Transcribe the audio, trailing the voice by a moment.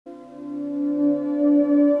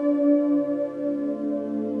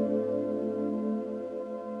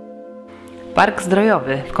Park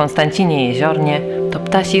Zdrojowy w Konstancinie-Jeziornie to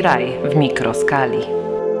ptasi raj w mikroskali.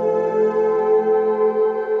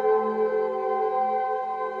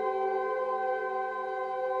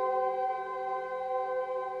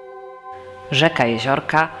 Rzeka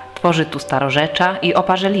Jeziorka tworzy tu starorzecza i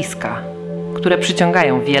oparzeliska, które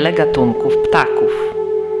przyciągają wiele gatunków ptaków.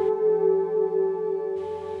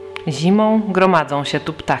 Zimą gromadzą się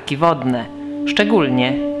tu ptaki wodne,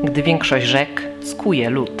 szczególnie gdy większość rzek skuje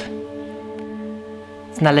lód.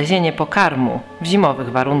 Znalezienie pokarmu w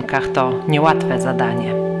zimowych warunkach to niełatwe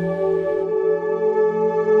zadanie.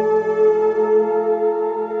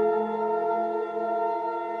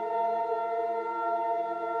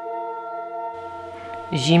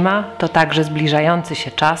 Zima to także zbliżający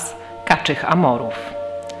się czas kaczych amorów.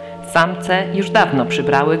 Samce już dawno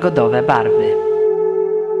przybrały godowe barwy.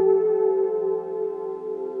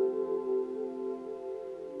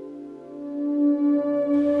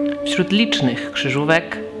 Wśród licznych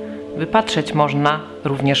krzyżówek wypatrzeć można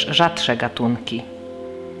również rzadsze gatunki.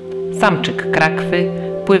 Samczyk krakwy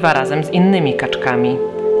pływa razem z innymi kaczkami,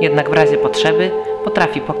 jednak w razie potrzeby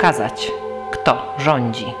potrafi pokazać, kto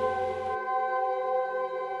rządzi.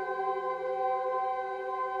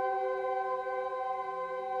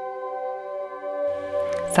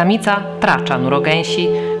 Samica tracza nurogęsi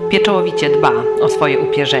pieczołowicie dba o swoje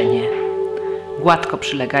upierzenie. Gładko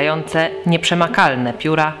przylegające, nieprzemakalne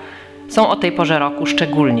pióra są o tej porze roku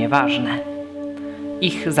szczególnie ważne.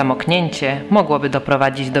 Ich zamoknięcie mogłoby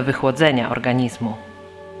doprowadzić do wychłodzenia organizmu.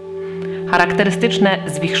 Charakterystyczne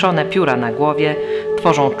zwichrzone pióra na głowie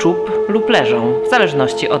tworzą czub lub leżą w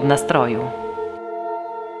zależności od nastroju.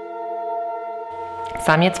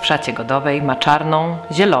 Samiec w szacie godowej ma czarną,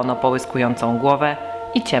 zielono połyskującą głowę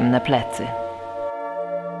i ciemne plecy.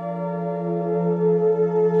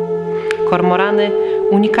 Kormorany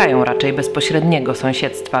unikają raczej bezpośredniego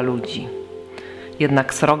sąsiedztwa ludzi.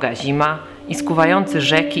 Jednak sroga zima i skuwający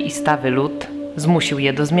rzeki i stawy lód zmusił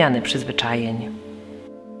je do zmiany przyzwyczajeń.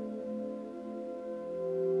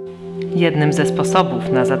 Jednym ze sposobów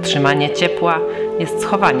na zatrzymanie ciepła jest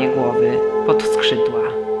schowanie głowy pod skrzydła.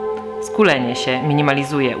 Skulenie się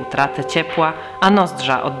minimalizuje utratę ciepła, a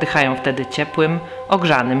nozdrza oddychają wtedy ciepłym,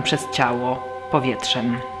 ogrzanym przez ciało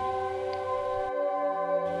powietrzem.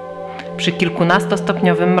 Przy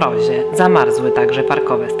kilkunastostopniowym mrozie zamarzły także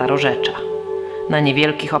parkowe starorzecza. Na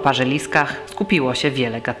niewielkich oparzeliskach skupiło się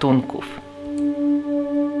wiele gatunków.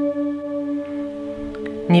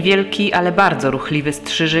 Niewielki, ale bardzo ruchliwy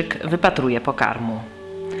strzyżyk wypatruje pokarmu.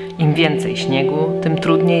 Im więcej śniegu, tym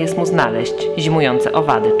trudniej jest mu znaleźć zimujące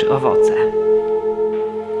owady czy owoce.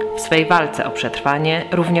 W swej walce o przetrwanie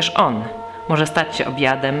również on może stać się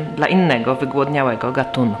obiadem dla innego wygłodniałego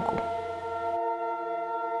gatunku.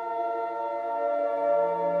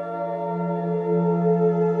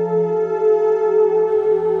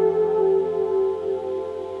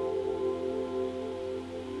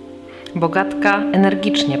 Bogatka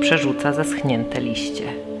energicznie przerzuca zaschnięte liście.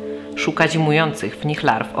 Szuka zimujących w nich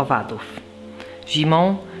larw owadów.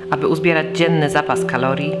 Zimą, aby uzbierać dzienny zapas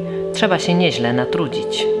kalorii, trzeba się nieźle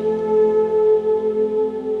natrudzić.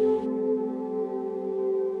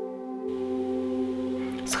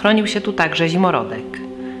 Schronił się tu także zimorodek,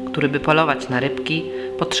 który by polować na rybki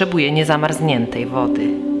potrzebuje niezamarzniętej wody.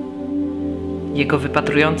 Jego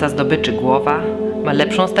wypatrująca zdobyczy głowa ma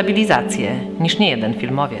lepszą stabilizację niż niejeden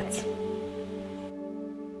filmowiec.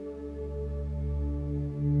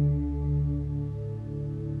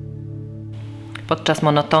 Podczas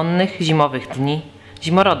monotonnych, zimowych dni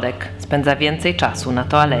zimorodek spędza więcej czasu na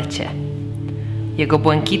toalecie. Jego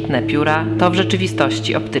błękitne pióra to w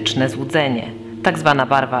rzeczywistości optyczne złudzenie, tak zwana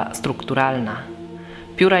barwa strukturalna.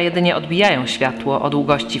 Pióra jedynie odbijają światło o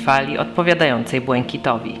długości fali odpowiadającej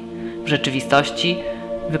błękitowi. W rzeczywistości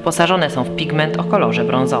wyposażone są w pigment o kolorze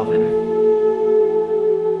brązowym.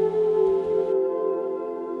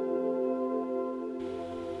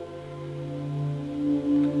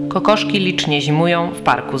 Kokoszki licznie zimują w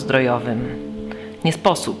Parku Zdrojowym. Nie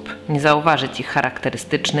sposób nie zauważyć ich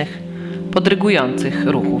charakterystycznych, podrygujących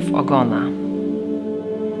ruchów ogona.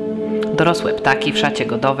 Dorosłe ptaki w szacie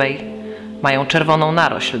godowej mają czerwoną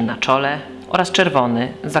narośl na czole oraz czerwony,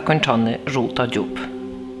 zakończony żółto dziób.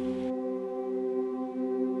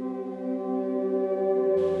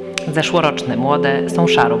 Zeszłoroczne młode są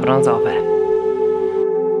szaro-brązowe.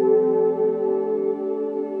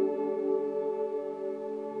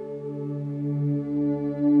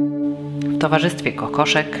 W towarzystwie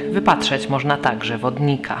kokoszek wypatrzeć można także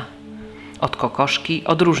wodnika. Od kokoszki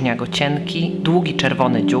odróżnia go cienki, długi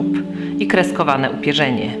czerwony dziób i kreskowane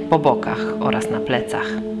upierzenie po bokach oraz na plecach.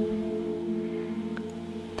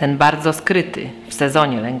 Ten bardzo skryty w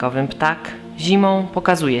sezonie lęgowym ptak Zimą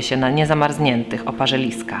pokazuje się na niezamarzniętych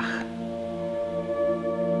oparzeliskach.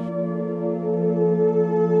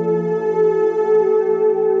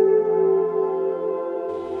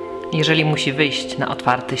 Jeżeli musi wyjść na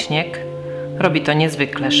otwarty śnieg, robi to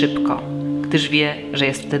niezwykle szybko, gdyż wie, że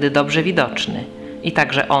jest wtedy dobrze widoczny i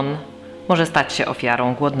także on może stać się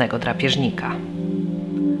ofiarą głodnego drapieżnika.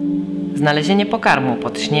 Znalezienie pokarmu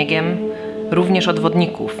pod śniegiem, również od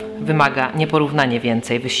wodników, wymaga nieporównanie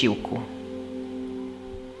więcej wysiłku.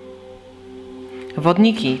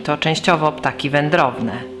 Wodniki to częściowo ptaki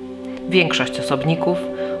wędrowne. Większość osobników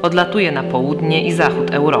odlatuje na południe i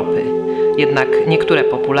zachód Europy, jednak niektóre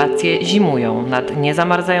populacje zimują nad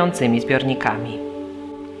niezamarzającymi zbiornikami.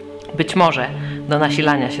 Być może do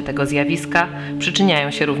nasilania się tego zjawiska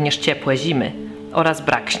przyczyniają się również ciepłe zimy oraz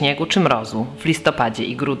brak śniegu czy mrozu w listopadzie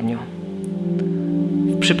i grudniu.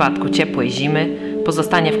 W przypadku ciepłej zimy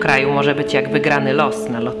pozostanie w kraju może być jak wygrany los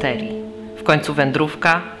na loterii. W końcu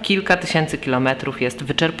wędrówka kilka tysięcy kilometrów jest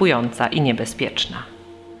wyczerpująca i niebezpieczna.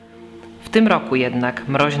 W tym roku jednak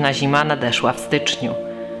mroźna zima nadeszła w styczniu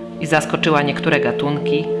i zaskoczyła niektóre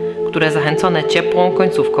gatunki, które zachęcone ciepłą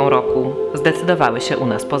końcówką roku zdecydowały się u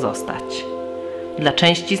nas pozostać. Dla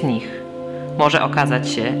części z nich może okazać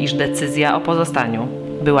się, iż decyzja o pozostaniu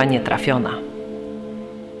była nietrafiona.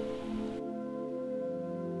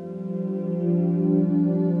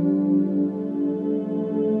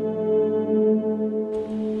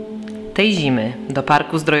 Tej zimy do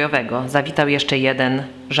Parku Zdrojowego zawitał jeszcze jeden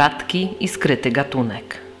rzadki i skryty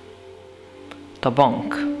gatunek. To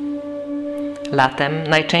bąk. Latem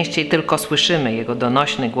najczęściej tylko słyszymy jego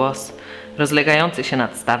donośny głos rozlegający się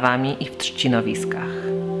nad stawami i w trzcinowiskach.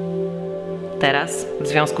 Teraz, w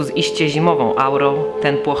związku z iście zimową aurą,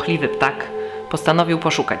 ten płochliwy ptak postanowił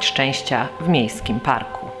poszukać szczęścia w miejskim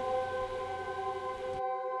parku.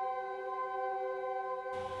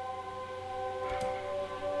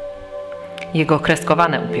 Jego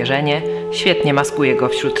kreskowane upierzenie świetnie maskuje go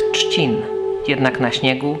wśród trzcin, jednak na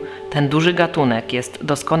śniegu ten duży gatunek jest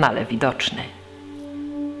doskonale widoczny.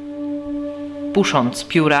 Pusząc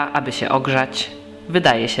pióra, aby się ogrzać,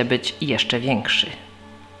 wydaje się być jeszcze większy.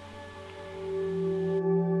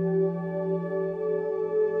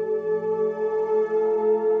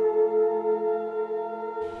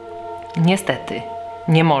 Niestety,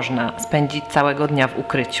 nie można spędzić całego dnia w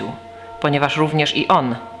ukryciu, ponieważ również i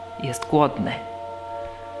on jest głodny.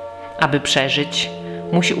 Aby przeżyć,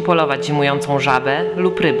 musi upolować zimującą żabę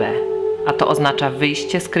lub rybę, a to oznacza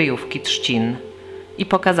wyjście z kryjówki trzcin i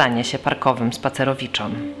pokazanie się parkowym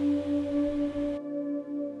spacerowiczom.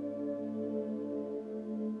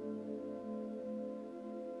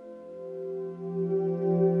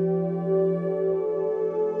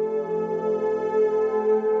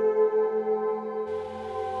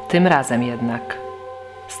 Tym razem jednak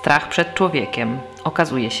strach przed człowiekiem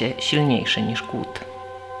okazuje się silniejszy niż głód.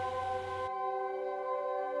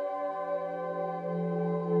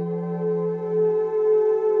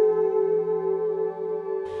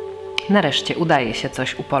 Nareszcie udaje się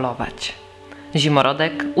coś upolować.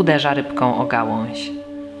 Zimorodek uderza rybką o gałąź.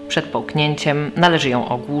 Przed połknięciem należy ją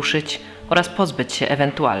ogłuszyć oraz pozbyć się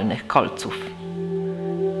ewentualnych kolców.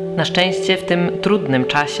 Na szczęście w tym trudnym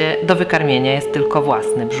czasie do wykarmienia jest tylko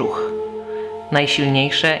własny brzuch.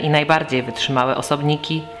 Najsilniejsze i najbardziej wytrzymałe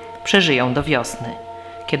osobniki przeżyją do wiosny,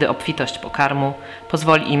 kiedy obfitość pokarmu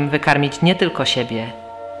pozwoli im wykarmić nie tylko siebie,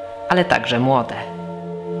 ale także młode.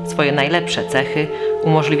 Swoje najlepsze cechy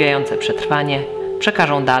umożliwiające przetrwanie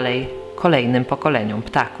przekażą dalej kolejnym pokoleniom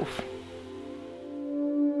ptaków.